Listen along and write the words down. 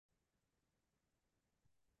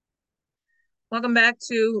Welcome back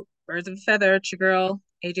to Birds of a Feather. It's your girl,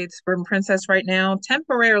 AJ the Suburban Princess, right now,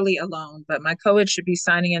 temporarily alone, but my co-ed should be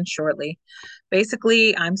signing in shortly.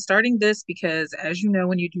 Basically, I'm starting this because, as you know,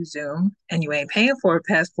 when you do Zoom and you ain't paying for it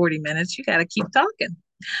past 40 minutes, you got to keep talking.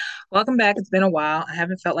 Welcome back. It's been a while. I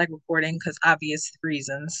haven't felt like recording because obvious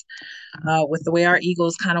reasons, with the way our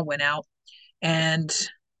Eagles kind of went out. And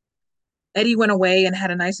Eddie went away and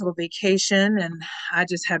had a nice little vacation, and I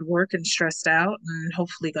just had work and stressed out, and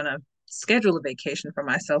hopefully gonna schedule a vacation for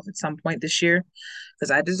myself at some point this year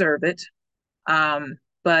because I deserve it.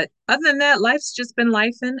 But other than that, life's just been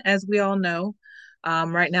lifing, as we all know.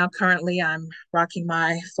 Right now, currently, I'm rocking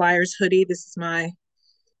my Flyers hoodie. This is my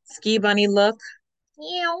ski bunny look.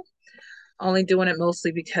 Yeah. Only doing it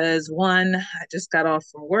mostly because one, I just got off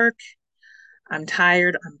from work. I'm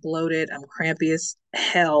tired, I'm bloated, I'm crampy as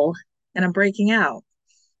hell, and I'm breaking out.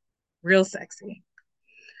 Real sexy.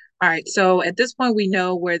 All right, so at this point, we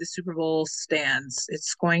know where the Super Bowl stands.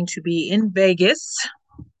 It's going to be in Vegas,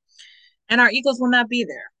 and our Eagles will not be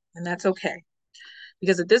there, and that's okay.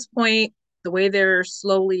 Because at this point, the way they're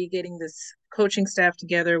slowly getting this coaching staff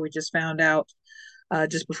together, we just found out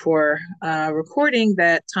just before recording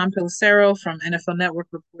that Tom Pelissero from NFL Network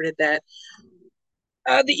reported that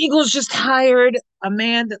the Eagles just hired a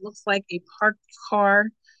man that looks like a parked car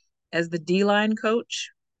as the D line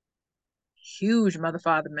coach. Huge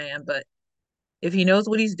motherfather man, but if he knows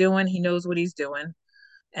what he's doing, he knows what he's doing.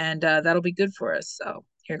 And that'll be good for us. So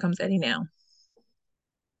here comes Eddie now.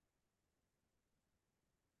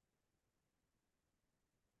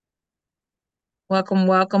 Welcome,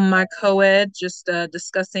 welcome, my co-ed. Just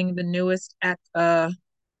discussing the newest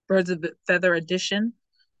Birds of a Feather edition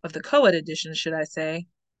of the co-ed edition, should I say.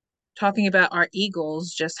 Talking about our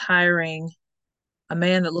Eagles just hiring a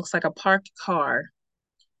man that looks like a parked car.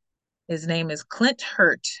 His name is Clint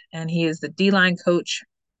Hurt, and he is the D-line coach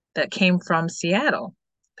that came from Seattle,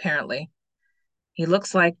 apparently. He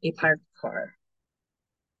looks like a parked car.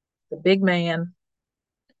 The big man,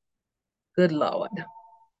 good Lord.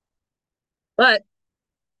 But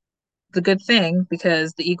it's a good thing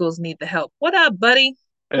because the Eagles need the help. What up, buddy?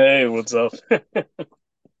 Hey, what's up? Can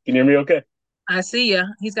you hear me okay? I see ya.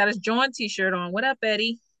 He's got his John t-shirt on. What up,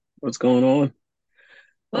 Eddie? What's going on?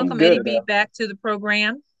 I'm Welcome, Eddie good. B, back to the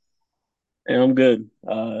program. Yeah, I'm good.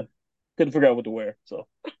 Couldn't figure out what to wear, so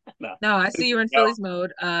nah. No, I see Couldn't you're in figure out. Phillies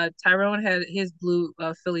mode. Tyrone had his blue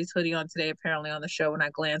Phillies hoodie on today, apparently on the show when I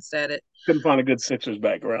glanced at it. Couldn't find a good Sixers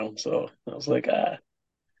background, so I was like,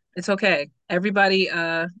 It's okay. Everybody,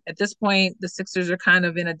 at this point, the Sixers are kind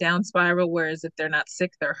of in a down spiral, whereas if they're not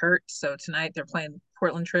sick, they're hurt. So tonight they're playing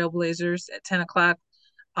Portland Trailblazers at 10 o'clock.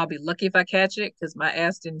 I'll be lucky if I catch it because my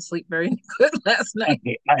ass didn't sleep very good last night.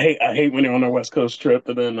 I hate when you're on a West Coast trip,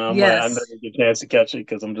 and then I'm like, I never Yes. get a chance to catch it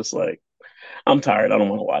because I'm just like, I'm tired. I don't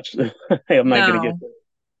want to watch it. I'm not gonna get No, to it.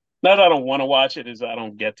 Not that I don't want to watch it, is I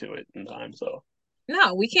don't get to it in time. So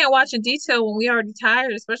no, we can't watch in detail when we already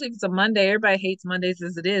tired, especially if it's a Monday. Everybody hates Mondays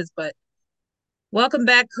as it is, but welcome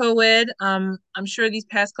back, co-ed. I'm sure these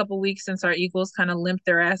past couple weeks since our Eagles kind of limped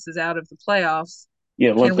their asses out of the playoffs,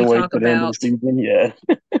 yeah, can limped we away talk to the end of the about, season. Yeah.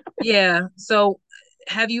 yeah. So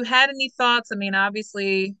have you had any thoughts? I mean,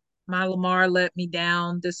 obviously my Lamar let me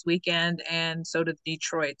down this weekend and so did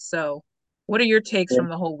Detroit. So what are your takes from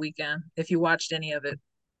the whole weekend if you watched any of it?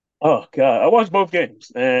 Oh God, I watched both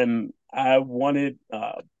games, and I wanted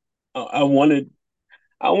I wanted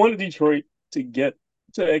Detroit to get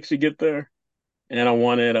to actually get there, and I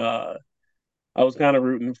was kind of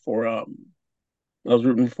rooting for I was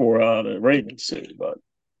rooting for the Ravens too, but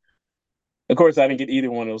of course I didn't get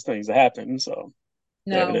either one of those things to happen. So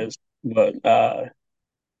there it No, is. But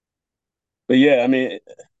yeah, I mean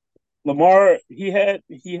Lamar he had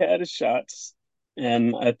his shots,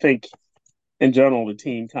 and I think in general the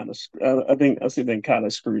team kind of I see they kind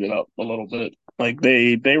of screwed it up a little bit. Like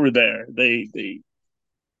they were there, they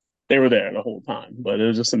were there the whole time, but it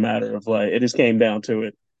was just a matter of like it just came down to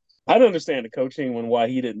it. I don't understand the coaching when why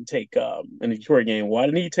he didn't take in the Detroit game. Why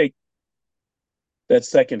didn't he take that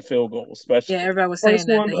second field goal, yeah, especially everybody was first saying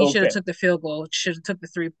that one? he should have Okay, took the field goal, should have took the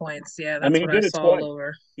 3 points. Yeah, I that's mean he what I did it saw all twice.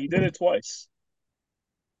 over. He did it twice,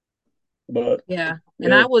 but Yeah.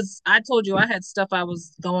 And yeah, I told you I had stuff I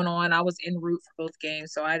was going on. I was en route for both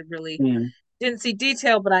games, so I really mm, didn't see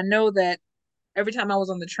detail, but I know that every time I was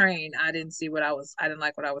on the train, I didn't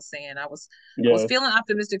like what I was seeing. I was yeah, feeling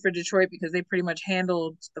optimistic for Detroit because they pretty much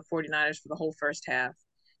handled the 49ers for the whole first half.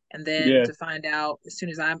 And then yeah. to find out as soon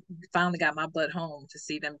as I finally got my butt home to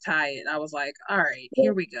see them tie it, I was like, all right,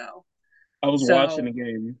 here we go. I was watching So the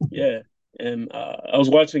game, yeah, and I was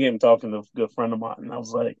watching the game talking to a good friend of mine, and I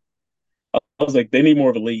was like, they need more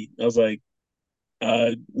of a lead. I was like,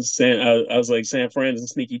 I was like, San Fran's a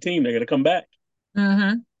sneaky team. They're gonna come back.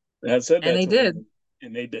 Mm-hmm. I said And that they to did. him,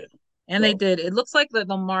 and they did. And they So, did. It looks like that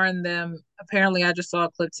Lamar and them, apparently I just saw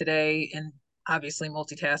a clip today and obviously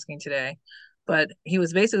multitasking today, but he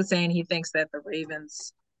was basically saying he thinks that the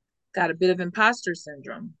Ravens got a bit of imposter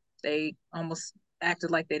syndrome. They almost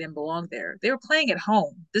acted like they didn't belong there. They were playing at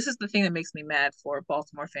home. This is the thing that makes me mad for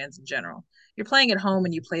Baltimore fans in general. You're playing at home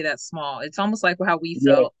and you play that small. It's almost like how we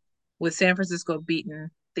yeah, felt with San Francisco beating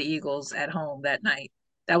the Eagles at home that night.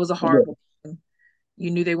 That was a yeah, horrible game.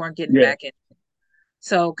 You knew they weren't getting yeah. back in.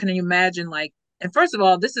 So can you imagine like, and first of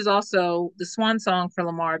all, this is also the swan song for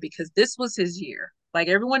Lamar because this was his year. Like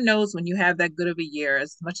everyone knows when you have that good of a year,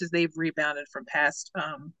 as much as they've rebounded from past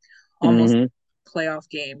almost Hmm. playoff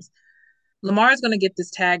games, Lamar is going to get this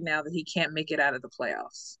tag now that he can't make it out of the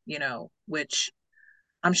playoffs, which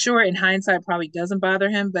I'm sure in hindsight probably doesn't bother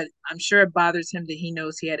him, but I'm sure it bothers him that he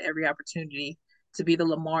knows he had every opportunity to be the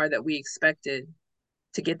Lamar that we expected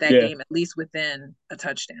to get that Yeah. game at least within a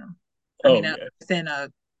touchdown. I Oh mean, yeah. within a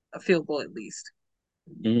field goal at least.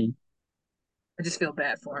 Hmm. I just feel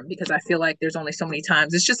bad for him because I feel like there's only so many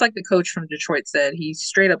times. It's just like the coach from Detroit said. He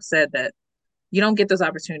straight up said that you don't get those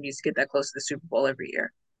opportunities to get that close to the Super Bowl every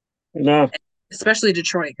year, No, especially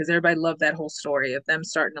Detroit, because everybody loved that whole story of them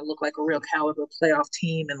starting to look like a real caliber playoff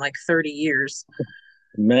team in like 30 years.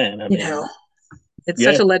 man. I You know, mean, it's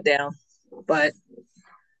such yeah. a letdown. But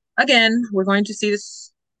again, we're going to see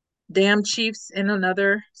this damn Chiefs in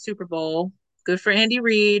another Super Bowl. Good for Andy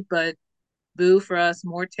Reid, but boo for us.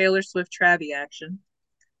 More Taylor Swift Travie action.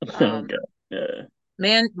 Oh Um, god. Yeah.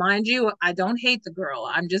 Man, mind you, I don't hate the girl.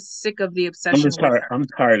 I'm just sick of the I'm obsession just with tired. her. I'm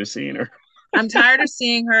tired of seeing her. I'm tired of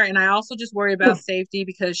seeing her, and I also just worry about safety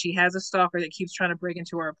because she has a stalker that keeps trying to break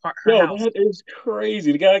into her Yo, house. that is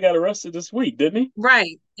crazy. The guy got arrested this week, didn't he?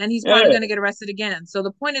 Right. And he's probably Yeah. going to get arrested again. So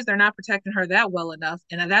the point is, they're not protecting her that well enough.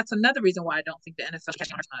 And that's another reason why I don't think the NFL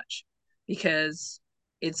catches her much because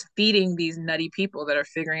it's feeding these nutty people that are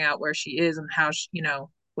figuring out where she is and how she,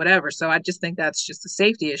 whatever. So I just think that's just a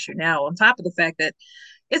safety issue now, on top of the fact that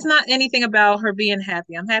it's not anything about her being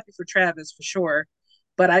happy. I'm happy for Travis for sure.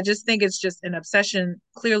 But I just think it's just an obsession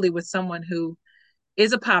clearly with someone who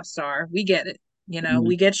is a pop star. We get it. Mhm.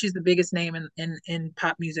 We get she's the biggest name in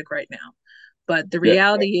pop music right now. But the Yeah.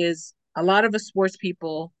 reality is a lot of us sports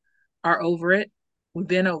people are over it. We've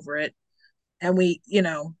been over it. And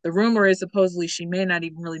the rumor is supposedly she may not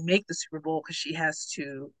even really make the Super Bowl because she has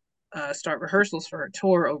to start rehearsals for her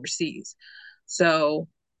tour overseas. So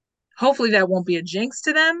hopefully that won't be a jinx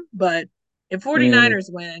to them. But if Mhm.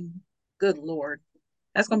 49ers win, good Lord,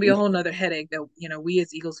 that's going to be a whole nother headache that, we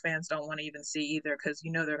as Eagles fans don't want to even see either because,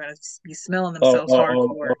 they're going to be smelling all, themselves all, all,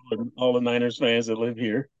 hardcore. all the Niners fans that live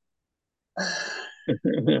here.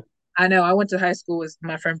 I know I went to high school with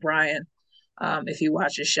my friend Brian. If he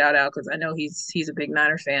watches, shout out because I know he's a big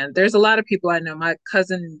Niner fan. There's a lot of people I know. My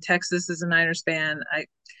cousin in Texas is a Niners fan.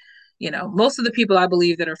 Most of the people I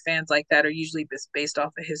believe that are fans like that are usually based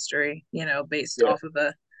off of history. Based Yeah. off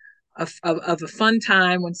of a fun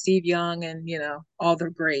time when Steve Young and all the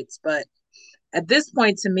greats. But at this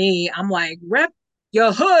point, to me, I'm like, rep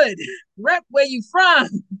your hood, rep where you from.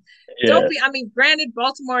 Don't Yeah. be. I mean, granted,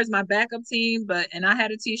 Baltimore is my backup team, and I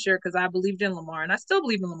had a T-shirt because I believed in Lamar, and I still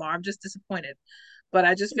believe in Lamar. I'm just disappointed, but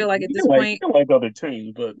I just feel like at this You point, can like other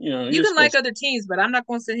teams, but you you're can like supposed to. other teams, but I'm not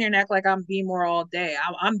going to sit here and act like I'm B more all day.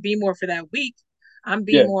 I'm B more for that week. I'm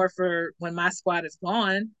B Yeah. more for when my squad is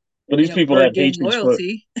gone. But these people Bird have game hatred for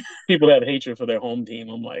loyalty. their home team.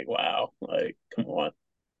 I'm like, wow, like come on.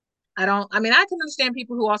 I mean, I can understand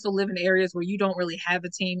people who also live in areas where you don't really have a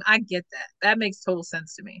team. I get that. That makes total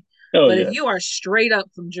sense to me. Oh But if yeah. you are straight up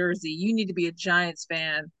from Jersey, you need to be a Giants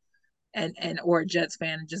fan and or a Jets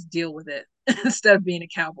fan and just deal with it instead of being a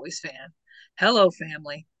Cowboys fan. Hello,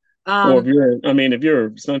 family. Or if Um, if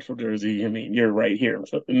you're Central Jersey, I mean, you're right here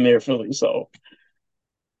near Philly, so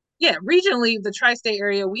yeah, regionally, the tri-state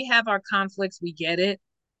area, we have our conflicts. We get it,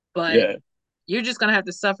 but yeah. you're just gonna have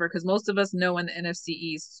to suffer because most of us know in the NFC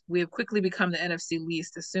East, we have quickly become the NFC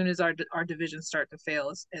least as soon as our divisions start to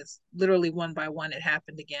fail. It's literally one by one it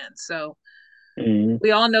happened again. So Mhm.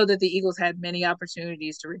 we all know that the Eagles had many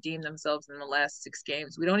opportunities to redeem themselves in the last 6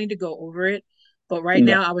 games. We don't need to go over it, but right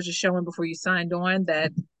No. now I was just showing before you signed on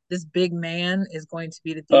that this big man is going to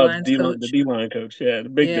be the D lines The coach. D line coach, yeah, the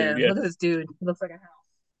big Yeah, dude, yeah. look at this dude. He looks like a house.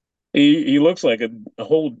 He looks like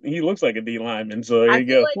he looks like a D lineman. So there I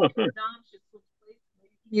feel you like him and Dom should switch places.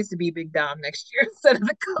 Maybe he needs to be Big Dom next year instead of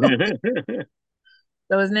the coach. go.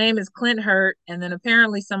 So his name is Clint Hurt, and then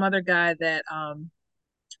apparently some other guy that Jalen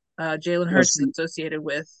Let's Hurts is see. associated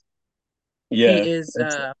with. He Yeah, is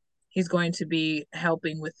he's going to be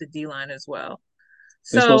helping with the D line as well.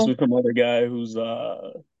 There's supposed So to be some other guy who's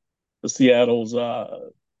the Seattle's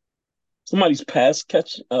somebody's pass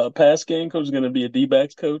game coach is going to be a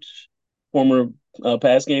D-backs coach. Former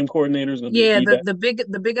pass game coordinator is going to be a yeah, the D-back. the big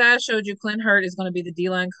the big guy I showed you, Clint Hurt, is going to be the D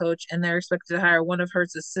line coach, and they're expected to hire one of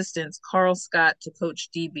Hurt's assistants, Carl Scott, to coach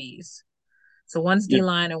DBs. So one's D Yeah,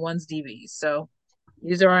 line and one's DBs. So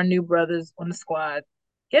these are our new brothers on the squad.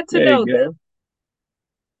 Get to there you know go. them.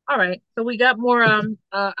 All right. So we got more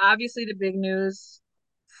obviously the big news.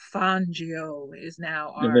 Fangio is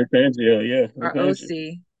now Yeah, Vic Fangio, yeah, Vic our Fangio.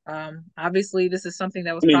 OC. Obviously this is something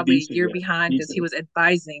that was I mean, probably a decent, year yeah, behind because he decent. was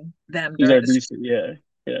advising them He's during our the decent, yeah,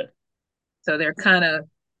 yeah. so they're kind of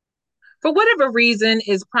for whatever reason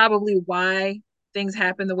is probably why things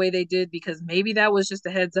happened the way they did because maybe that was just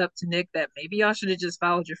a heads up to Nick that maybe y'all should have just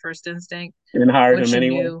followed your first instinct And hired once him you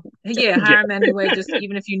anyway. knew. Yeah, Yeah, hire him anyway, just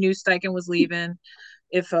even if you knew Steichen was leaving,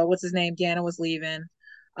 if what's his name, Gannon was leaving.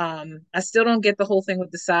 I still don't get the whole thing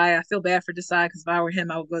with Desai. I feel bad for Desai because if I were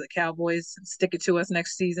him, I would go to the Cowboys and stick it to us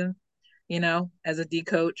next season, as a D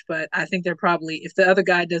coach. But I think they're probably if the other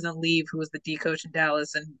guy doesn't leave, who was the D coach in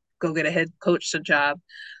Dallas, and go get a head coach job,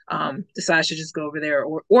 Desai should just go over there,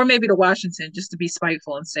 or maybe to Washington just to be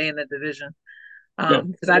spiteful and stay in the division. yeah,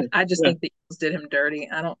 Because yeah, I just yeah. think the Eagles did him dirty.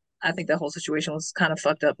 I think that whole situation was kind of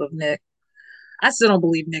fucked up of Nick. I still don't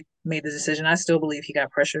believe Nick made the decision. I still believe he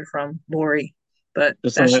got pressure from Lori, but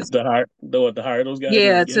Just that's to, just to hire those guys in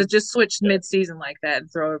the yeah, to beginning. just switch Yeah. mid-season like that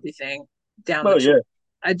and throw everything down the Oh toilet. yeah,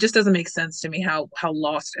 It just doesn't make sense to me how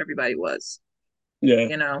lost everybody was. yeah.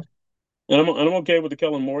 You know, And I'm okay with the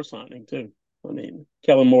Kellen Moore signing too. I mean,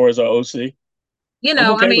 Kellen Moore is our OC. I'm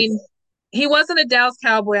I okay with mean, that. he wasn't a Dallas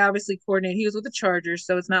Cowboy, obviously coordinated. He was with the Chargers,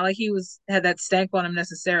 so it's not like he was had that stank on him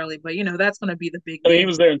necessarily. But that's going to be the big I mean, he name,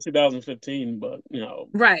 was there in 2015, but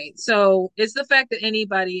right? So it's the fact that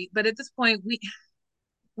anybody, but at this point,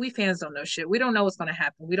 we fans don't know shit. We don't know what's going to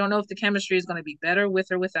happen. We don't know if the chemistry is going to be better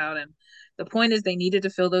with or without him. The point is they needed to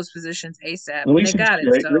fill those positions ASAP, at and least they he's got it.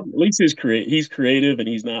 create. So, At least he's creative, and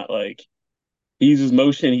he's not like he uses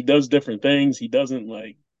motion. He does different things. He doesn't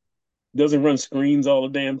run screens all the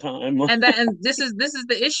damn time. and this is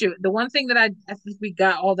the issue. The one thing that I think we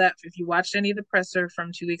got all that. If you watched any of the presser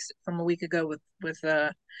from a week ago with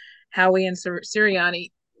Howie and Sirianni,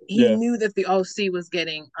 he Yeah, knew that the OC was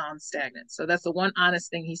getting stagnant. So that's the one honest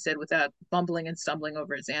thing he said without bumbling and stumbling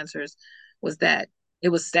over his answers was that it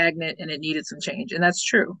was stagnant and it needed some change, and that's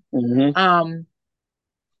true. hmm Um,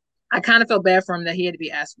 I kind of felt bad for him that he had to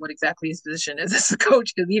be asked what exactly his position is as a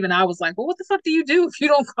coach because even I was like, well, what the fuck do you do if you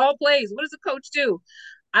don't call plays? What does a coach do?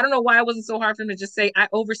 I don't know why it wasn't so hard for him to just say, I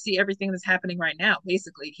oversee everything that's happening right now.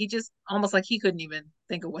 Basically, he just almost like he couldn't even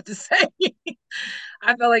think of what to say.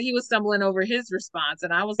 I felt like he was stumbling over his response.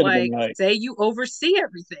 And I was should have been like, like say you oversee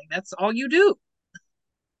everything. That's all you do.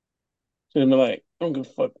 should have been like I don't give a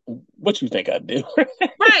fuck what you think I do.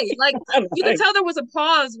 Right. Like I'm you could like, tell there was a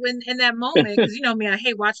pause when in that moment, because you know me, I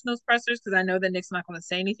hate watching those pressers because I know that Nick's not going to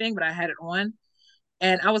say anything, but I had it on.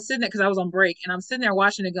 And I was sitting there because I was on break and I'm sitting there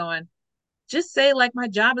watching it going, just say like my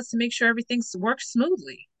job is to make sure everything works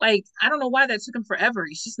smoothly. Like I don't know why that took him forever.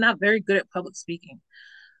 He's just not very good at public speaking.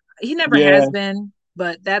 He never yeah, has been,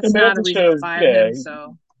 but I that's mean that not a just reason to shows. fire Yeah, him.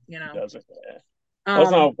 So, you he know. doesn't. Yeah.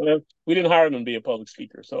 That's Um, not. We didn't hire him to be a public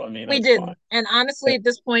speaker, so I mean we that's fine. didn't. And honestly, at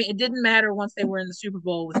this point, it didn't matter once they were in the Super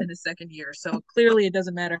Bowl within the second year. So clearly it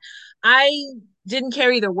doesn't matter. I didn't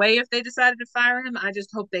care either way if they decided to fire him. I just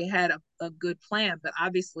hope they had a good plan. But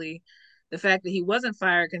obviously, the fact that he wasn't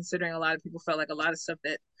fired, considering a lot of people felt like a lot of stuff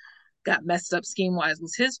that got messed up scheme wise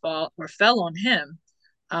was his fault or fell on him.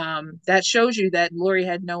 That shows you that Lori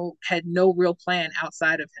had no real plan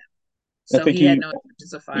outside of him. I So think he had he. no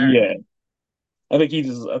intentions of firing Yeah, him. I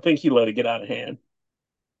think he let it get out of hand.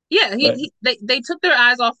 Yeah, But they took their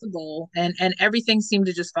eyes off the goal and everything seemed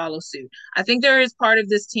to just follow suit. I think there is part of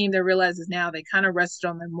this team that realizes now they kind of rested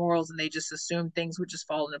on their morals and they just assumed things would just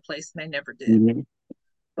fall into place and they never did. mhm.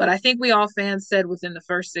 But I think we all fans said within the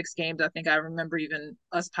first 6 games, I think I remember even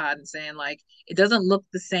us podding saying like it doesn't look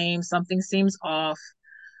the same, something seems off.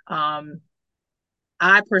 Um,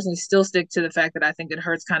 I personally still stick to the fact that I think that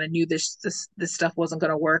Hurts kind of knew this stuff wasn't going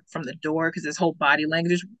to work from the door because his whole body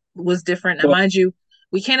language was different. Now, But mind you,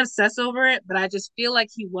 we can't obsess over it, but I just feel like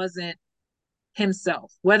he wasn't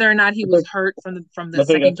himself. Whether or not he I was think hurt from the I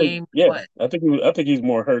second think game, yeah, what I think he's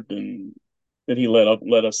more hurt than he let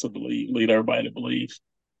us to believe, lead everybody to believe.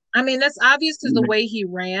 I mean, that's obvious because the Mhm. way he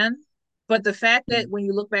ran. But the fact that when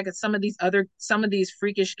you look back at some of these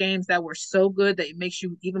freakish games that were so good that it makes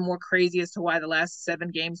you even more crazy as to why the last 7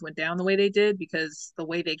 games went down the way they did because the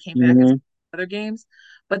way they came back in Mhm. other games.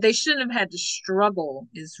 But they shouldn't have had to struggle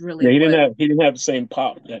is really Yeah, what he didn't have the same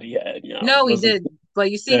pop that he had. You know, it no, he wasn't did.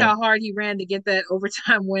 But you see Yeah. how hard he ran to get that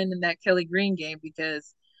overtime win in that Kelly Green game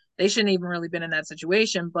because they shouldn't even really been in that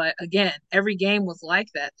situation. But again, every game was like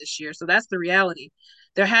that this year. So that's the reality.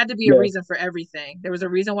 There had to be a Yeah. reason for everything. There was a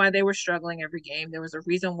reason why they were struggling every game. There was a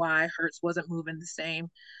reason why Hurts wasn't moving the same.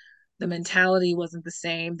 The mentality wasn't the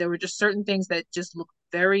same. There were just certain things that just looked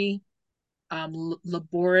very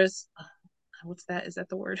laborious. What's that? Is that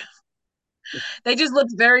the word? They just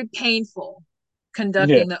looked very painful Yeah.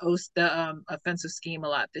 conducting the offensive scheme a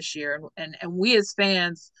lot this year. And we as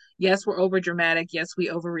fans, yes, we're over dramatic. Yes, we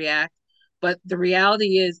overreact. But the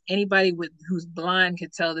reality is, anybody who's blind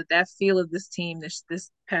could tell that that feel of this team this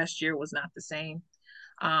past year was not the same.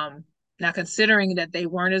 Um, Now, considering that they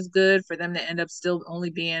weren't as good, for them to end up still only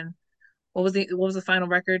being what was the final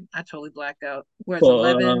record? I totally blacked out. Whereas Well,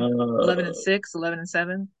 11 and 6, 11 and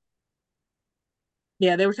 7.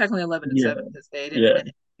 Yeah, they were technically 11 and yeah. 7 because they didn't Yeah. win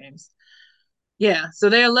any games. Yeah, so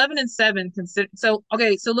they're 11 and 7. So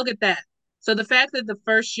okay, so look at that. So the fact that the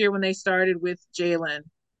first year when they started with Jalen,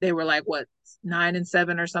 they were like what 9 and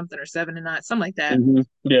 7 or something, or 7 and 9, something like that.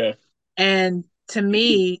 Yeah. And to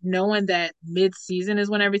me, knowing that mid-season is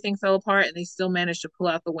when everything fell apart and they still managed to pull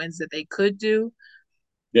out the wins that they could do.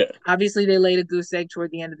 Yeah. Obviously, they laid a goose egg toward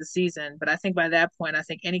the end of the season, but I think by that point, I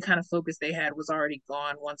think any kind of focus they had was already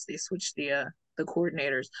gone once they switched the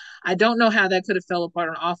coordinators. I don't know how that could have fell apart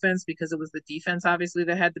on offense because it was the defense obviously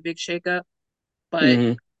that had the big shakeup, but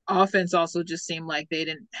Hmm. offense also just seemed like they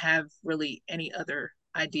didn't have really any other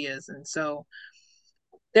ideas, and so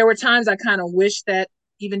there were times I kind of wish that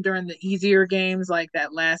even during the easier games like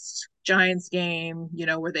that last Giants game,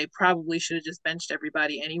 where they probably should have just benched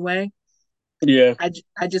everybody anyway. Yeah.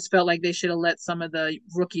 I just felt like they should have let some of the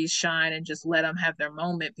rookies shine and just let them have their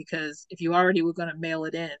moment, because if you already were going to mail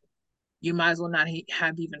it in, you might as well not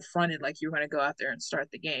have even fronted like you were going to go out there and start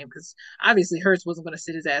the game, because obviously Hurts wasn't going to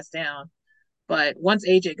sit his ass down. But once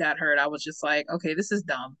AJ got hurt, I was just like, okay, this is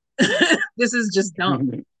dumb. This is just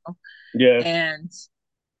dumb. Yeah. And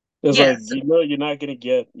It's like yes, you're not gonna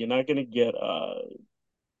get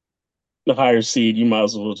the higher seed. You might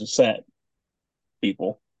as well just sat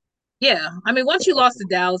people. yeah. I mean, once you lost to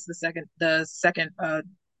Dallas the second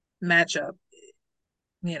matchup,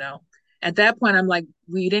 you know, at that point, I'm like,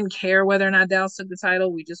 we didn't care whether or not Dallas took the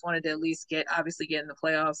title. We just wanted to at least obviously get in the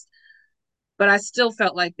playoffs. But I still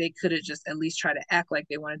felt like they could have just at least tried to act like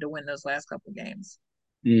they wanted to win those last couple games,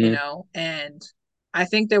 Hmm. and I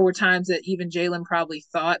think there were times that even Jalen probably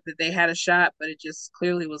thought that they had a shot, but it just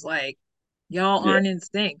clearly was like, y'all Yeah. aren't in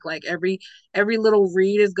sync. Like every little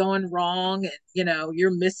read is going wrong, and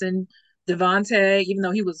you're missing Devontae, even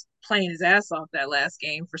though he was playing his ass off that last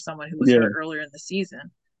game for someone who was Yeah. hurt earlier in the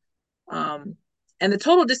season. Um, and the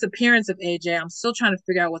total disappearance of AJ, I'm still trying to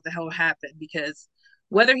figure out what the hell happened, because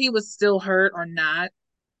whether he was still hurt or not,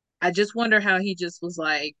 I just wonder how he just was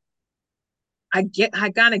like, I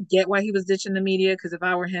kind of get why he was ditching the media, because if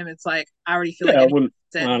I were him, it's like I already feel like Yeah. I anything wouldn't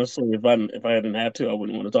said. honestly if I hadn't had to, I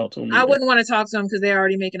wouldn't want to talk to him I either. wouldn't want to talk to him because they're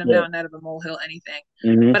already making a Yeah. mountain out of a molehill, anything.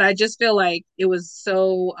 Hmm. But I just feel like it was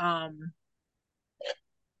so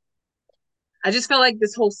I just felt like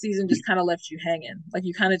this whole season just kind of left you hanging. Like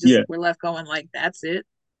you kind of just Yeah. were left going like, that's it.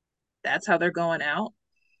 That's how they're going out,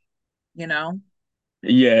 you know?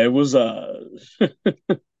 Yeah. It was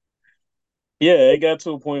yeah, it got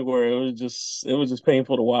to a point where it was just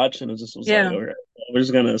painful to watch, and it just was like, Yeah. okay, we're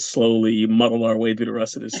just gonna slowly muddle our way through the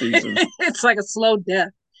rest of the season. It's like a slow death.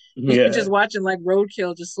 You're Yeah. just watching like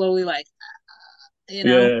roadkill just slowly like, you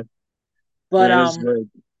know. Yeah. But Man,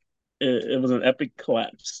 it was an epic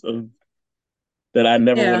collapse that I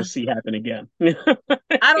never want yeah, to see happen again.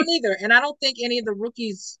 I don't either. And I don't think any of the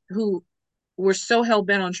rookies who were so hell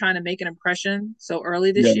bent on trying to make an impression so early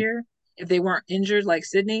Yeah. this year, if they weren't injured like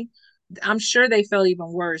Sydney, I'm sure they felt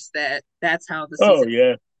even worse that that's how the Oh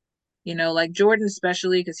season, yeah. like Jordan,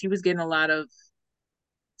 especially because he was getting a lot of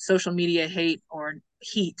social media hate or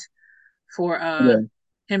heat for Yeah.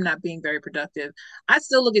 him not being very productive. I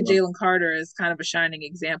still look at Well, Jalen Carter as kind of a shining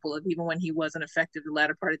example of, even when he wasn't effective the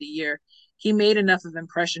latter part of the year, he made enough of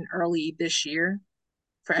impression early this year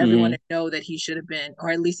for everyone mhm. to know that he should have been,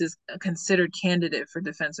 or at least is a considered candidate for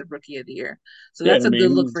Defensive Rookie of the Year. So Yeah, that's I a good mean,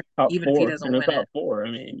 look he for was him, top even if he four doesn't in the win it. top four.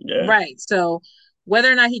 I mean, yeah. Right. So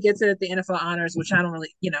whether or not he gets it at the NFL honors, which I don't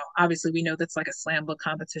really, obviously we know that's like a slam book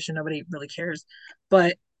competition. Nobody really cares.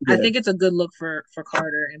 But I Yeah. think it's a good look for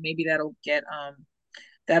Carter, and maybe that'll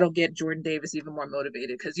get Jordan Davis even more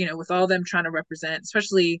motivated, because with all them trying to represent,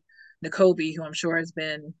 especially N'Kobe, who I'm sure has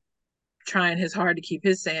been trying his hard to keep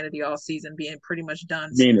his sanity all season, being pretty much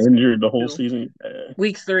done Being since injured the whole two, season.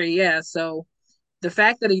 week 3. Yeah, so The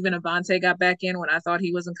fact that even Avante got back in when I thought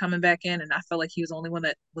he wasn't coming back in, and I felt like he was the only one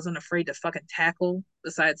that wasn't afraid to fucking tackle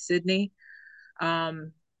besides Sydney.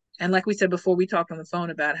 Um, and like we said before, we talked on the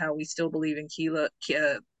phone about how we still believe in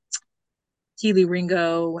Keely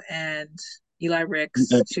Ringo and Eli Ricks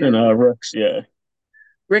And to Rex, yeah.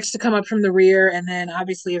 Ricks to come up from the rear, and then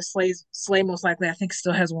obviously if Slay most likely I think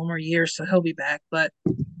still has one more year, so he'll be back. But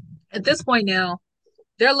at this point now,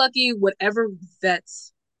 they're lucky whatever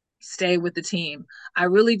vets stay with the team. I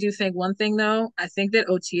really do think one thing though, I think that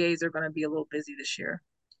OTAs are going to be a little busy this year.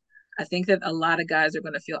 I think that a lot of guys are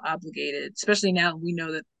going to feel obligated, especially now we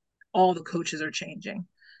know that all the coaches are changing.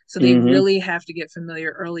 So they Hmm. really have to get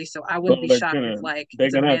familiar early. So I wouldn't Well, be shocked if like they're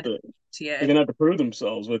it's a gonna have man to they're OTA. gonna have to prove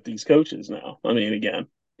themselves with these coaches now. I mean, again,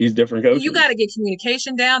 these different You got coaches. to get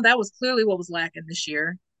communication down. That was clearly what was lacking this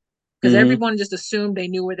year because Hmm. everyone just assumed they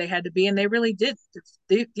knew where they had to be, and they really did.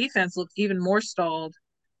 The defense looked even more stalled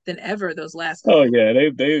than ever those last Oh couple. yeah,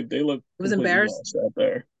 they look It was completely embarrassing. lost out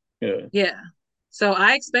there. Yeah. Yeah. So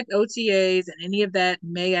I expect OTAs and any of that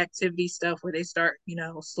May activity stuff where they start,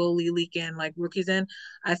 slowly leaking like rookies in.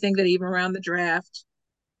 I think that even around the draft,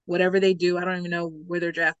 whatever they do, I don't even know where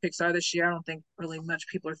their draft picks are this year. I don't think really much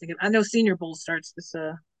people are thinking. I know Senior Bowl starts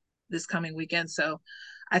this coming weekend, so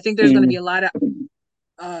I think there's going to be Mm, a lot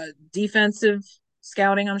of defensive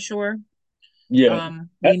scouting. I'm sure. yeah.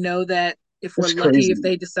 We know that if we're It's lucky, crazy. if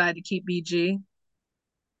they decide to keep BG,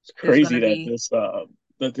 It's there's going crazy to be.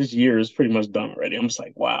 that this year is pretty much done already. I'm just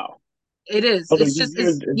like, wow. It is. I was like, It's this just.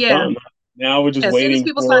 year is Yeah. done. Now we're just As soon as waiting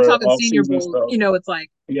people start for talking off Senior season Bowl, stuff. it's like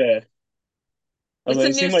Yeah. I was it's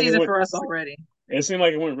like, a new season for us already. it seemed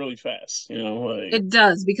like it went really fast. Like It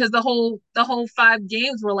does because the whole 5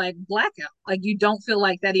 games were like blackout. Like you don't feel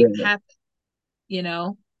like that even yeah. happened. You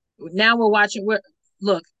know. Now we're watching. We're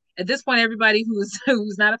look at this point. Everybody who's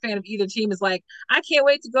who's not a fan of either team is like, I can't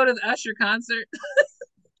wait to go to the Usher concert.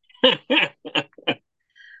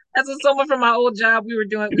 That's what someone from my old job we were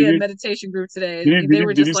doing. We did had you meditation group today. did They you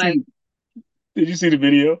were did just you see like, did you see the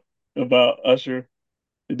video about Usher?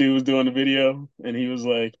 The dude was doing the video and he was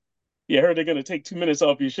like, yeah, I heard they're gonna take 2 minutes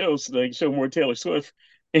off your show so they can show more Taylor Swift.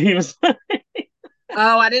 And he was like,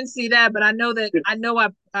 oh, I didn't see that, but I know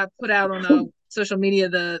I put out on social media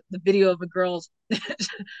the video of a girl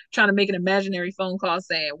trying to make an imaginary phone call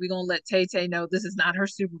saying we're gonna let Tay Tay know this is not her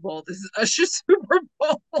Super Bowl. This is Usher's Super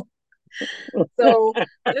Bowl. So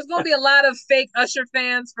there's gonna be a lot of fake Usher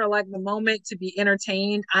fans for like the moment to be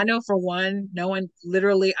entertained. I know for one, no one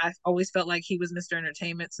literally I've always felt like he was Mr.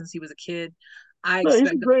 Entertainment since he was a kid. I no, he's a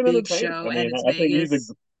expect a great big entertainer. show I and mean, it's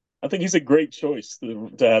Vegas. I think he's a great choice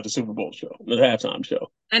to have the Super Bowl show, the halftime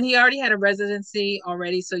show. And he already had a residency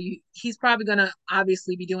already, so he's probably gonna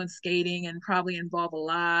obviously be doing skating and probably involve a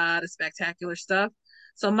lot of spectacular stuff.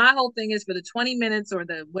 So my whole thing is for the 20 minutes or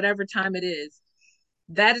the whatever time it is,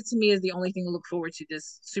 that to me is the only thing to look forward to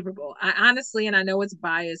this Super Bowl. I honestly, and I know it's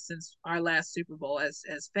biased since our last Super Bowl as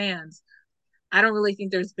fans, I don't really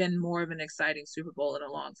think there's been more of an exciting Super Bowl in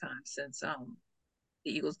a long time since the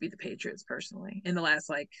Eagles beat the Patriots personally in the last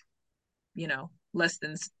like less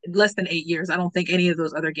than 8 years. I don't think any of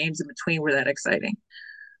those other games in between were that exciting.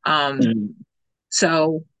 Um, Mm.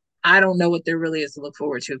 so I don't know what there really is to look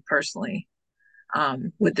forward to personally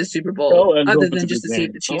with the Super Bowl, Oh, I just other hope it's than a just good to see if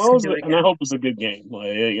game. the Chiefs can do it And I again. hope it's a good game.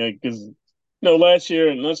 Like, because last year,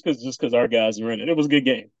 and that's because our guys were in it. It was a good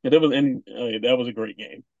game. That was a great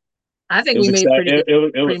game. I It think was we made exciting. pretty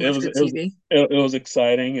good, pretty It much was good it was TV. it was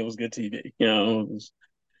exciting. It was good TV.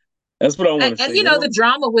 That's what I want to And see. the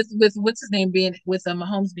drama with what's his name being with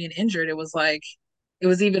Mahomes being injured, it was like it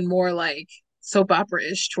was even more like soap opera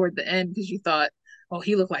ish toward the end because you thought, oh,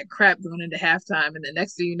 he looked like crap going into halftime, and the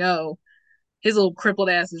next thing you know, his little crippled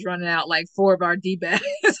ass is running out like four of our D backs.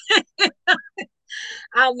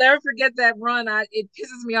 I'll never forget that run. It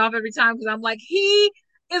pisses me off every time because I'm like, he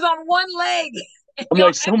is on one leg, and I'm y'all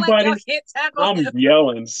like act like y'all somebody. can't tackle I'm him.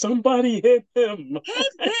 yelling. Somebody hit him.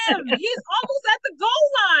 Hit him! He's almost at the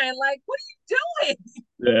goal line. Like, what are you doing?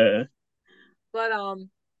 Yeah. But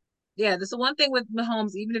yeah, this is one thing with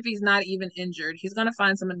Mahomes. Even if he's not even injured, he's gonna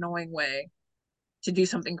find some annoying way to do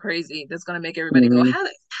something crazy that's gonna make everybody go, Hmm.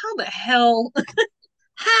 how the hell,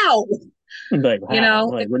 how? Like You how? know,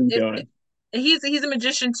 Like what are you if doing? he's a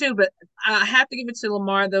magician too, but I have to give it to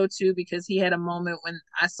Lamar though too because he had a moment when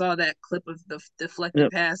I saw that clip of the deflected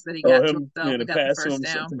Yep. pass that he Oh, got to him. himself Yeah, and the got the pass to first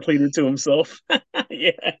himself, down. completed to himself.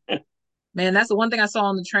 Yeah. Man, that's the one thing I saw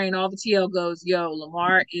on the train. All the TL goes, "Yo,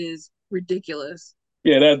 Lamar is ridiculous."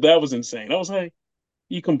 Yeah, that was insane. I was like,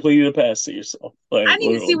 you completed a pass to yourself. I Like didn't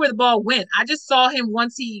even see literally. where the ball went. I just saw him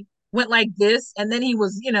once he went like this, and then he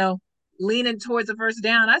was, leaning towards the first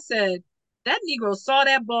down. I said, that Negro saw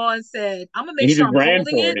that ball and said, I'm gonna make He sure just I'm ran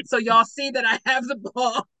holding for it it. so y'all see that I have the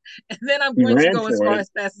ball, and then I'm He going to ran go as for far it. as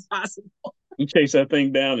fast as possible. He chased that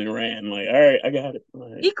thing down and ran. Like, all right, I got it.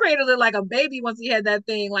 He Like, cradled it like a baby once he had that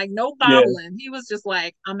thing, like no yeah, bobbling. He was just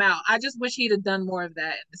like, I'm out. I just wish he'd have done more of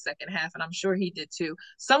that in the second half, and I'm sure he did too.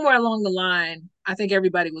 Somewhere along the line, I think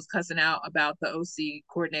everybody was cussing out about the OC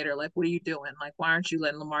coordinator. Like, what are you doing? Like, why aren't you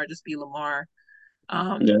letting Lamar just be Lamar?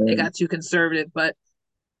 They yeah, got too conservative. But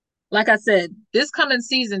like I said, this coming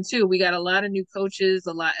season too, we got a lot of new coaches.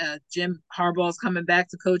 A lot. Jim Harbaugh's coming back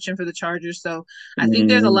to coaching for the Chargers, so I think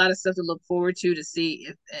there's a mm, lot of stuff to look forward to see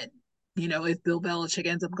if and if Bill Belichick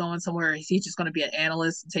ends up going somewhere, is he just going to be an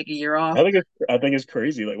analyst and take a year off? I think it's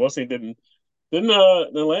crazy. Like, once they didn't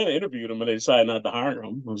Atlanta interviewed him and they decided not to hire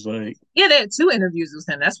him. I was like, Yeah, they had two interviews with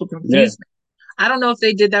him. That's what yeah, confused me. I don't know if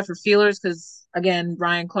they did that for feelers because again,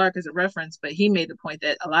 Ryan Clark is a reference, but he made the point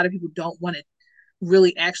that a lot of people don't want to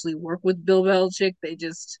really actually work with Bill Belichick.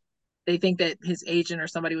 They think that his agent or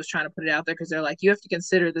somebody was trying to put it out there because they're like, you have to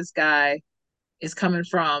consider this guy is coming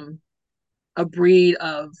from a breed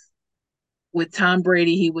of with Tom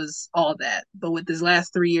Brady, he was all that, but with his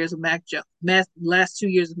last 3 years of last 2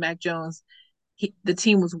 years of Mac Jones, the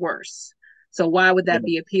team was worse. So why would that yeah,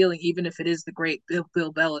 be appealing, even if it is the great Bill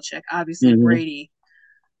Belichick? Obviously, mm-hmm. Brady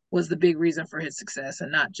was the big reason for his success,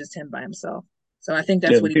 and not just him by himself. So I think Yeah.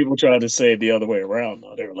 that's what he People tried to say it the other way around.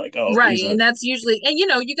 Though they were like, oh, right, he's a and that's usually and you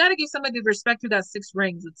got to give somebody the respect who got 6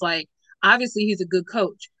 rings. It's like obviously he's a good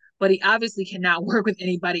coach, but he obviously cannot work with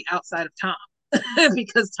anybody outside of Tom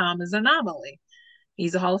because Tom is an anomaly.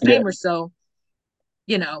 He's a Hall of yeah, Famer, so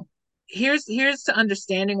you know, here's to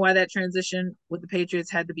understanding why that transition with the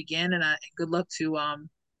Patriots had to begin, and good luck to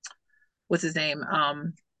what's his name,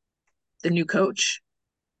 the new coach.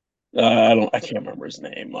 I can't remember his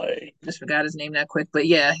name. Like, Just forgot his name that quick, but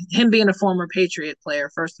yeah, him being a former Patriot player,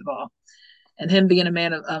 first of all, and him being a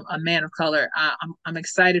man of color, I'm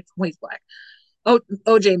excited. For, he's black. Oh,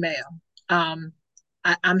 OJ Mayo. Um,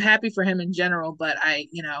 I'm happy for him in general, but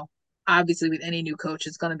obviously with any new coach,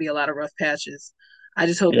 it's going to be a lot of rough patches. I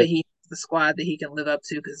just hope yeah, that he has the squad that he can live up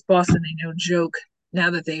to because Boston ain't no joke now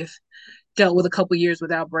that they've dealt with a couple years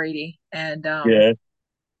without Brady. And yeah,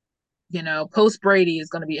 post Brady is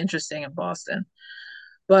going to be interesting in Boston.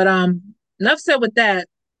 But enough said with that.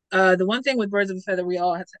 The one thing with Birds of a Feather we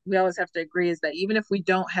always have to agree is that even if we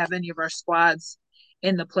don't have any of our squads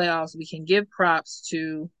in the playoffs, we can give props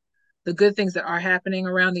to the good things that are happening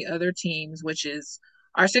around the other teams, which is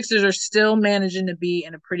our Sixers are still managing to be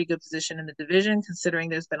in a pretty good position in the division, considering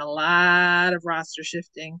there's been a lot of roster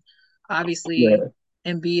shifting. Obviously, yeah.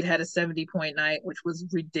 Embiid had a 70-point night, which was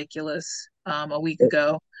ridiculous a week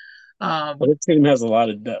ago. But Um, the team has a lot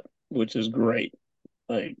of depth, which is great.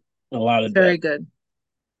 Like, a lot of very depth. good.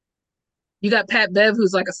 You got Pat Bev,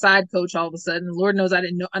 who's like a side coach all of a sudden. Lord knows I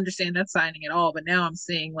didn't understand that signing at all, but now I'm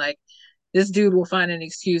seeing like this dude will find an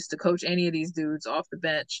excuse to coach any of these dudes off the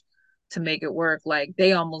bench to make it work. Like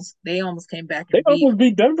they almost came back They and beat almost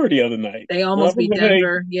beat Denver the other night. they I almost was beat like,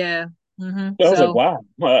 Denver. Yeah. I was like, So wow.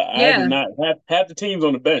 I did yeah, not have the teams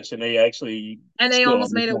on the bench, and they actually and they still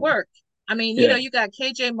almost made almost it won. work. I mean, Yeah, you got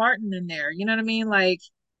KJ Martin in there. You know what I mean? Like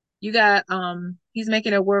you got he's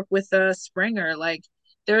making it work with Springer. Like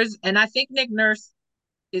there's and I think Nick Nurse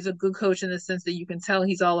is a good coach in the sense that you can tell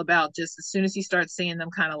he's all about just as soon as he starts seeing them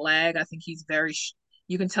kind of lag, I think he's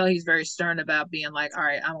you can tell he's very stern about being like, all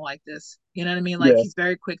right, I don't like this. You know what I mean? Like yeah. he's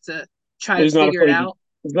very quick to try to He's not figure it afraid. out.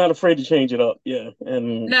 He's not afraid to change it up. Yeah,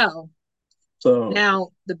 and No. so Now,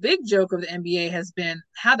 the big joke of the NBA has been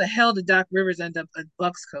how the hell did Doc Rivers end up a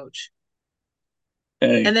Bucks coach?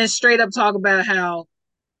 hey, And then straight up talk about how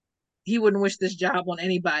he wouldn't wish this job on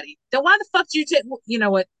anybody. Then why the fuck did you take, you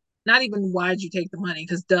know what? Not even why did you take the money?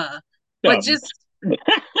 Because duh. But no, just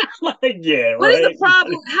like yeah, what is the right.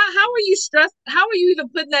 problem? How are you stressed? How are you even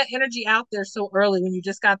putting that energy out there so early when you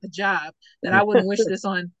just got the job that I wouldn't wish this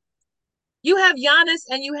on? You have Giannis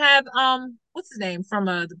and you have what's his name from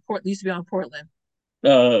the port used to be on Portland.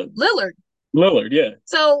 uh, Lillard. Lillard, yeah,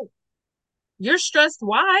 So you're stressed.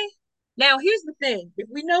 Why? Now here's the thing. If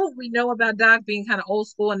we know about Doc being kind of old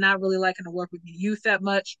school and not really liking to work with the youth that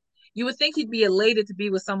much, you would think he'd be elated to be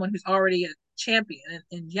with someone who's already a champion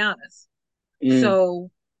in Giannis. mm,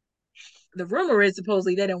 So the rumor is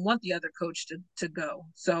supposedly they didn't want the other coach to go.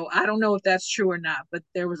 So I don't know if that's true or not, but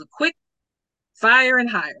there was a quick fire and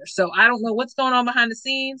hire. So I don't know what's going on behind the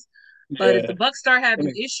scenes. But if yeah. the Bucks start I having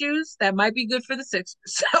mean, issues, that might be good for the Sixers.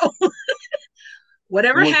 So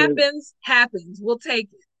whatever once they, happens. We'll take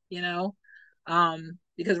it,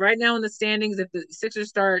 because right now in the standings, if the Sixers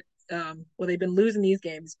start, well, they've been losing these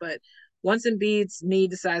games, but once Embiid's knee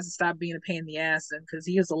decides to stop being a pain in the ass, and because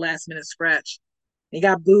he was a last minute scratch, he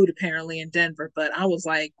got booed apparently in Denver. But I was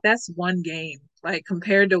like, that's one game, like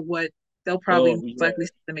compared to what they'll probably Oh most likely yeah.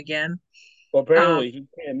 see them again. Well, Um, apparently he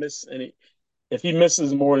can't miss any. If he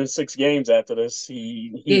misses more than 6 games after this, yeah,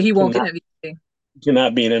 he he won't get MVP,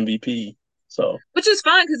 cannot be an MVP. So which is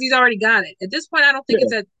fine because he's already got it. At this point, I don't think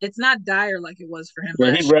yeah, it's not dire like it was for him yeah,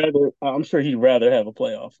 he'd last year. rather. I'm sure he'd rather have a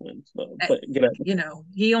playoff win. So get out.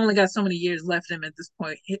 He only got so many years left in him at this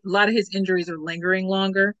point. A lot of his injuries are lingering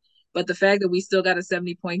longer, but the fact that we still got a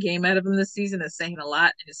 70-point game out of him this season is saying a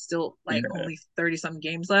lot, and it's still like Yeah. only 30 some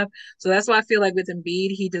games left. So that's why I feel like with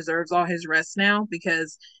Embiid, he deserves all his rest now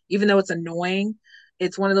because even though it's annoying,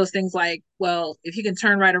 it's one of those things like, well, if he can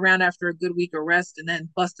turn right around after a good week of rest and then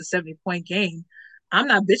bust a 70-point game, I'm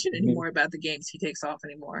not bitching Mhm. anymore about the games he takes off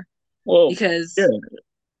anymore Well, yeah, because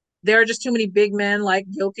there are just too many big men like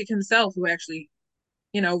Jokic himself who actually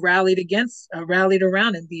rallied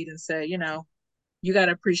around Embiid and said, you got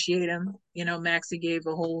to appreciate him. Maxi gave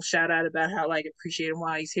a whole shout out about how like appreciate him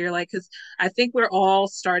while he's here. Like, cause I think we're all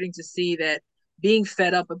starting to see that being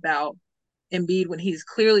fed up about Embiid when he's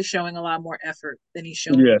clearly showing a lot more effort than he's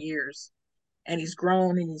shown yeah, in years. And he's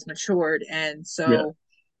grown and he's matured. And yeah. so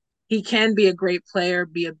he can be a great player,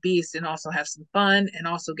 be a beast, and also have some fun and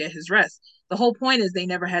also get his rest. The whole point is they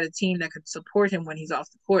never had a team that could support him when he's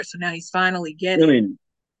off the court. So now he's finally I getting mean,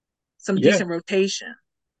 some yeah. decent rotation.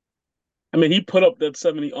 I mean, he put up that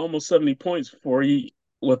 70, almost 70 points before he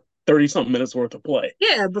with 30 something minutes worth of play.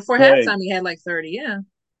 Yeah, before Like, halftime he had like 30. Yeah.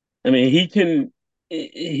 I mean, he can.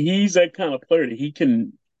 He's that kind of player that he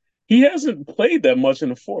can. He hasn't played that much in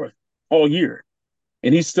the fourth all year,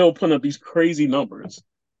 and he's still putting up these crazy numbers,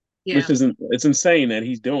 which Yeah. isn't. It's insane that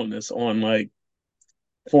he's doing this on like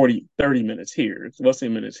 40, 30 minutes here. It's less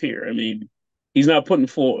than minutes here. I mean, he's not putting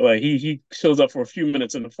full. Like he shows up for a few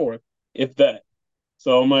minutes in the fourth, if that.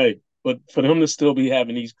 So I'm like, but for him to still be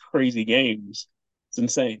having these crazy games, it's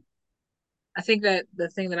insane. I think that the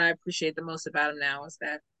thing that I appreciate the most about him now is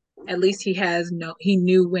that at least he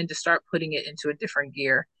knew when to start putting it into a different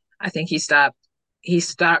gear. I think he stopped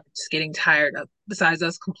getting tired of, besides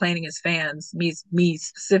us complaining as fans, me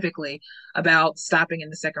specifically, about stopping in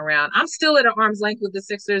the second round. I'm still at an arm's length with the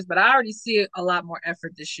Sixers, but I already see a lot more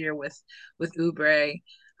effort this year with Oubre,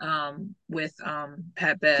 with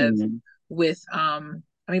Pat Bev, Mhm. with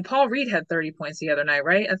I mean Paul Reed had 30 points the other night,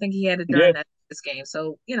 right? I think he had it Yeah. during this game.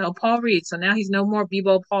 So, Paul Reed. So now he's no more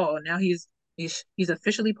Bebo Paul. Now he's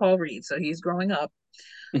officially Paul Reed. So he's growing up.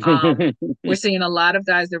 Um, we're seeing a lot of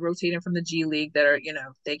guys that are rotating from the G League that are,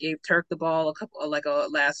 they gave Turk the ball a couple like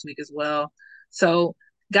last week as well. So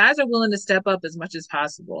guys are willing to step up as much as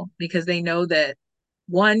possible because they know that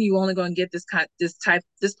one, you only going to get this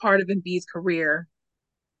part of Embiid's career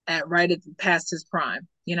at past his prime.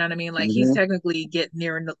 You know what I mean? Like he's Mhm. technically getting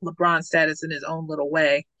near LeBron status in his own little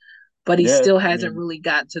way, but he Yeah, still I hasn't mean, really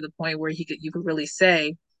gotten to the point where you could really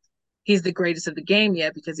say he's the greatest of the game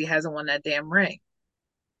yet because he hasn't won that damn ring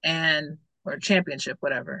and or championship,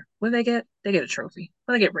 whatever. What do they get? They get a trophy.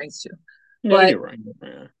 Well, they get rings too. yeah, they But get right,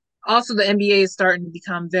 man. also the NBA is starting to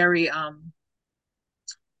become very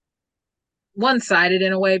one-sided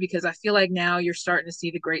in a way because I feel like now you're starting to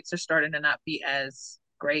see the greats are starting to not be as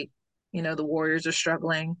great. The Warriors are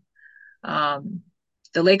struggling. Um,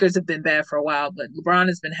 the Lakers have been bad for a while, but LeBron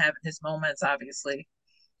has been having his moments, obviously.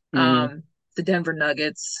 Hmm. The Denver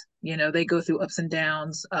Nuggets, they go through ups and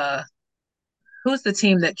downs. Who's the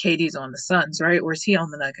team that KD's on? The Suns, right? Or is he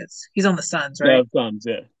on the Nuggets? He's on the Suns, No, right? Suns,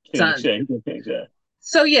 yeah, Phoenix, Suns. yeah, Phoenix, yeah.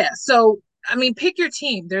 So yeah, so I mean, pick your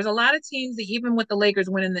team. There's a lot of teams that even with the Lakers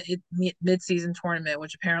winning the mid-season tournament,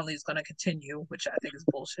 which apparently is going to continue, which I think is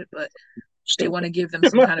bullshit, but they want Stupid. to give them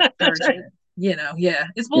some kind of encouragement. Yeah, it's Yeah,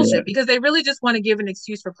 bullshit because they really just want to give an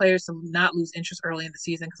excuse for players to not lose interest early in the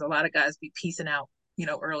season because a lot of guys be piecing out,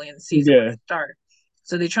 early in the season when yeah. they start.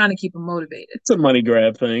 So they're trying to keep them motivated. It's a money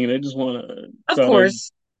grab thing. They just want to Of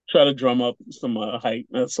course, try to drum up some hype.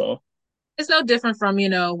 That's all. it's no different from,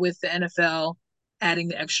 with the NFL adding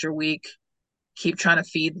the extra week, keep trying to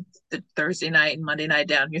feed the Thursday night and Monday night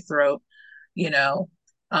down your throat, you know.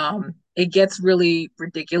 It gets really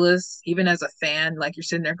ridiculous, even as a fan. Like you're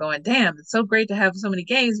sitting there going, damn, it's so great to have so many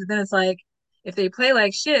games. But then it's like, if they play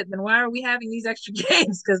like shit, then why are we having these extra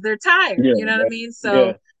games? Because they're tired. Yeah, You know what I right. mean? Yeah,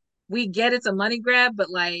 So we get it's a money grab, but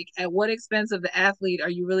like at what expense of the athlete are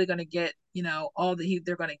you really going to get, all the heat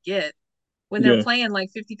they're going to get when they're yeah. playing like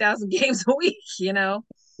 50,000 games a week,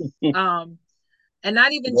 Um, and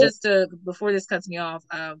not even Yep. just to, before this cuts me off,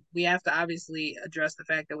 we have to obviously address the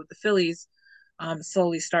fact that with the Phillies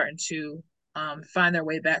slowly starting to find their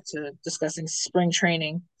way back to discussing spring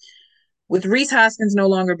training, with Reese Hoskins no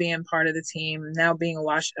longer being part of the team, now being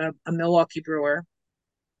a Milwaukee Brewer.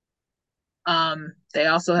 They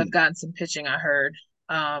also have gotten some pitching, I heard.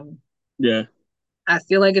 Um, Yeah. I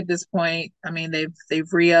feel like at this point, I mean they've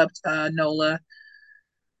re-upped Nola.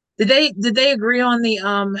 Did they agree on the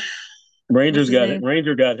what's Rangers his got it. name?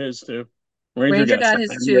 Ranger got his too. Ranger Ranger got got his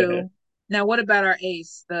signed. Yeah. two. Now what about our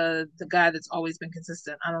ace, the guy that's always been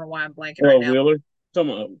consistent? I don't know why I'm blanking right Oh, now. Wheeler.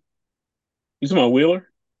 Talking about, you talking about Wheeler?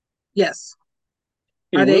 Yes.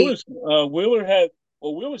 Yeah, Are they Wheeler had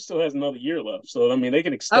well, Wheeler still has another year left, so I mean they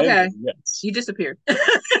can extend okay? him. Yes. You disappeared.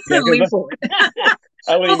 Yeah, Lean forward. I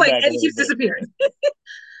I was leaned like, back a and he little keeps bit. disappearing.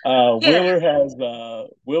 Yeah.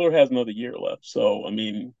 Wheeler has another year left, so I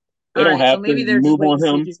mean they All don't right. So have to maybe they're just move waiting to on see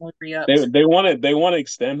if him. he's going to re up. They want to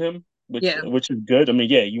extend him, Yeah. which is good. I mean,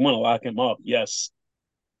 yeah, you want to lock him up, yes,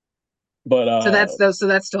 but So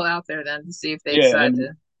that's still out there then to see if they yeah, decide and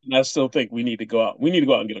to. I still think we need to go out. We need to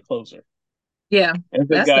go out and get a closer. Yeah. And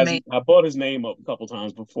the That's the guys, main. I brought his name up a couple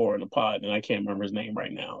times before in the pod, and I can't remember his name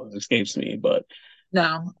right now. It escapes me, but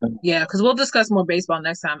No. Yeah, because we'll discuss more baseball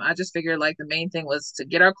next time. I just figured like the main thing was to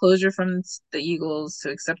get our closure from the Eagles, to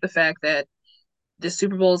accept the fact that the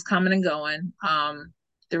Super Bowl is coming and going.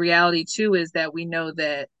 The reality too is that we know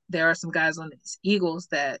that there are some guys on the Eagles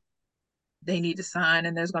that they need to sign,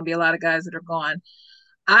 and there's going to be a lot of guys that are gone.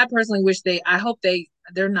 I personally wish I hope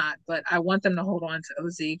they're not, but I want them to hold on to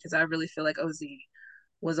OZ because I really feel like OZ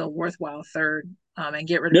was a worthwhile third, and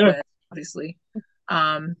get rid of yeah, Quez, obviously.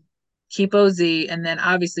 Um, Keep OZ, and then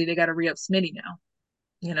obviously they got to re up Smitty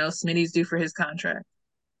now. Smitty's due for his contract.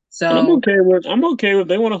 and So I'm okay with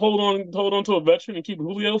they want to hold on to a veteran and keep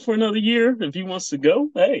Julio for another year if he wants to go.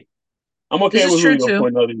 Hey, I'm this okay is with true Julio too. for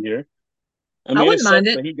another year. I I mean, wouldn't mind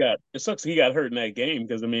it. it sucks that he got hurt in that game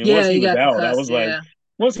because I mean, Yeah, he got concussed. Yeah.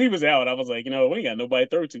 I was like, we ain't got nobody to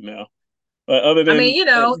throw to now. But other I mean, than you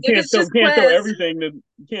if it's just Quez,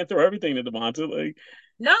 can't throw everything to Devonta. Like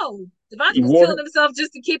no, Devontae you was wore killing himself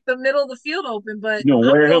just to keep the middle of the field open. But you gonna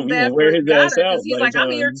I'm wear feeling him, you bad gonna wear for his ass Goddard because out he's by the like,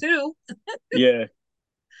 I'm here time. too. Yeah,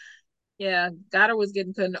 Yeah, Goddard was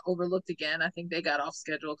getting kind of overlooked again. I think they got off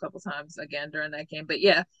schedule a couple times again during that game. But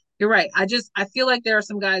yeah, you're right. I feel like there are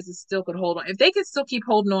some guys that still could hold on. If they could still keep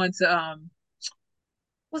holding on to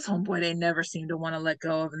what's homeboy they never seem to want to let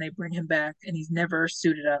go of, and they bring him back and he's never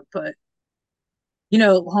suited up. But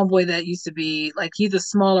homeboy that used to be like he's a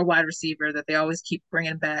smaller wide receiver that they always keep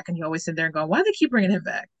bringing back, and you always sit there and go, why do they keep bringing him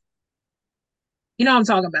back? You know what I'm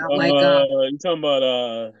talking about? Like you talking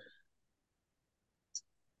about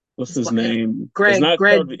what's it's his name? It's Greg, not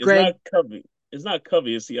Greg, Covey. It's Greg. not Covey. It's not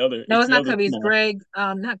Covey. It's the other. No, It's it's the not other Cubby. It's small. Greg.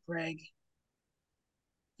 Not Greg.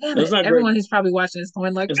 Damn No, it's it! not Greg. Everyone who's probably watching is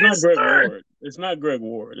going like It's not Greg Mister Ward. It's not Greg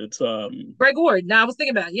Ward. It's Greg Ward. Now I was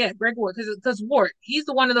thinking about it. Yeah, Greg Ward because Ward he's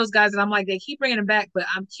the one of those guys that I'm like they keep bringing him back, but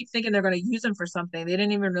I keep thinking they're going to use him for something. They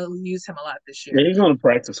didn't even really use him a lot this Yeah, year. he's on the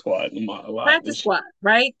practice squad a lot Practice this year. squad,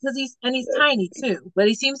 right? Because he's tiny too, but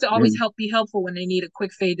he seems to always be helpful when they need a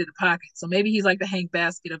quick fade to the pocket. So maybe he's like the Hank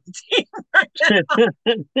Basket of the team.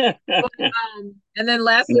 Yeah. But, and then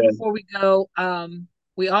lastly, Yeah. before we go,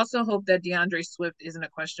 we also hope that DeAndre Swift isn't a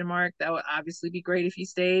question mark. That would obviously be great if he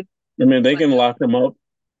stayed. I mean, they But can lock him up.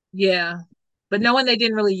 yeah, but knowing they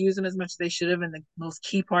didn't really use him as much as they should have in the most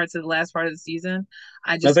key parts of the last part of the season,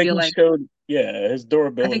 I I just think feel he like showed, yeah, his I think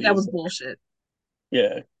durability that is, was bullshit.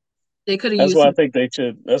 yeah. They could have used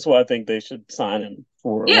him. That's why I think they should sign him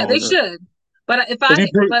for Yeah, they longer. should. But if Because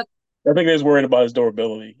but I think they was worried about his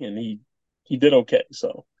durability, and he did okay.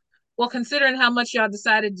 So well, considering how much y'all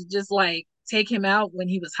decided to just like take him out when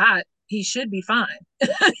he was hot, he should be fine.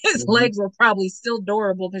 His mhm. legs were probably still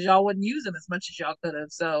durable because y'all wouldn't use him as much as y'all could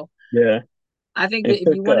have. So Yeah, I think and that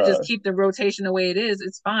if you quick, want to just keep the rotation the way it is,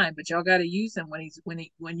 it's fine. But y'all got to use him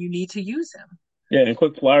when you need to use him. yeah, and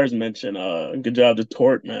quick Flyers mention, good job to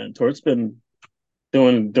Tort, man. Tort's been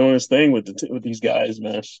doing his thing with with these guys,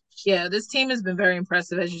 man. I Yeah, this team has been very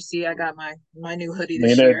impressive. As you see, I got my new hoodie mean,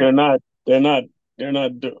 this year.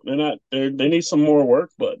 they need some more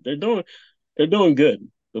work, but they're doing good.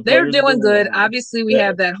 The They're players are doing doing good. well. Obviously, we Yeah.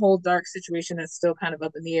 have that whole dark situation that's still kind of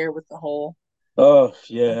up in the air with the whole Oh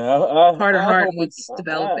yeah, Carter Hart and what's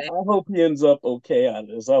developing. I hope he ends up okay on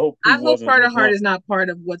this. I hope he I hope wasn't Carter like Hart one. is not part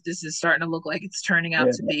of what this is starting to look like it's turning out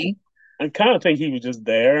Yeah, to be. I kind of think he was just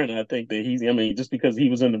there, and I think that I mean, just because he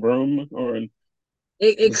was in the room or in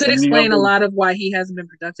It could vicinity of explain a it. lot of why he hasn't been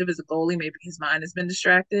productive as a goalie. Maybe his mind has been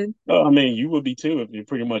distracted. Oh, I mean, you would be too if you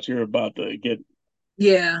pretty much you're about to get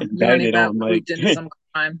Yeah, you only indicted about on like grouped into some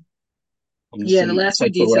crime. on Yeah, the some last few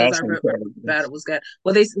sexual details I harassment wrote about charges. it was good.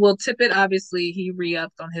 Well, Tippett obviously he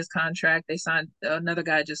re-upped on his contract. They signed another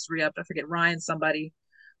guy just re-upped. I forget Ryan somebody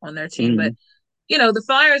on their team, but Mm. The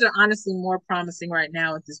Flyers are honestly more promising right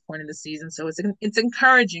now at this point in the season. So it's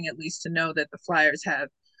encouraging at least to know that the Flyers have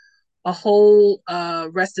a whole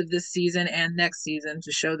rest of this season and next season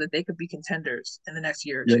to show that they could be contenders in the next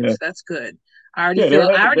year or two. Yeah, So that's good. yeah,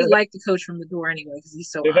 I already like the coach from the door anyway because he's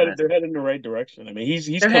so they're honest. headed in the right direction. I mean, he's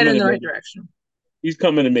They're come heading in in and the right made direction. he's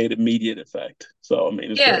come in and made immediate effect. So I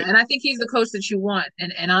mean, it's Yeah, great. and I think he's the coach that you want.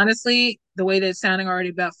 And honestly, the way that it's sounding already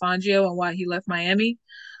about Fangio and why he left Miami,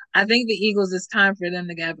 I think the Eagles, it's time for them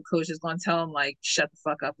to have a coach that's going to tell them, like, shut the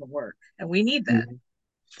fuck up and work. And we need that. Mhm.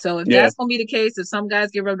 So if Yeah, that's going to be the case, if some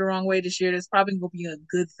guys get rubbed the wrong way this year, that's probably going to be a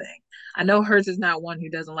good thing. I know Hurts is not one who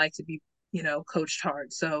doesn't like to be, coached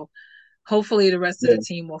hard. So hopefully the rest of yeah, the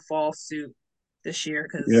team will fall suit this year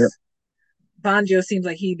yeah. because Bonjo seems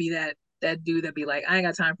like he'd be that dude that'd be like, I ain't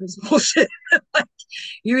got time for this bullshit. Like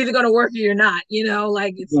you're either gonna work or you're not,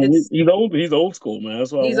 like it's He's old. He's old school, man.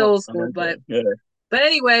 That's what I he's want. old I school. like But that. Yeah. but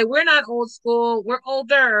anyway, we're not old school. We're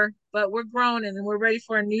older, but we're grown and we're ready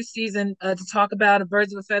for a new season to talk about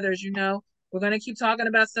birds of a feather, as you know. We're gonna keep talking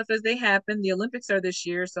about stuff as they happen. The Olympics are this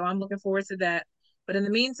year, so I'm looking forward to that. But in the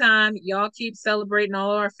meantime, y'all keep celebrating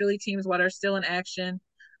all of our Philly teams while they're still in action.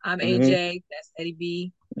 I'm Hmm. AJ. That's Eddie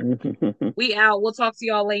B. We out. We'll talk to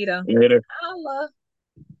y'all later. Later. Holla.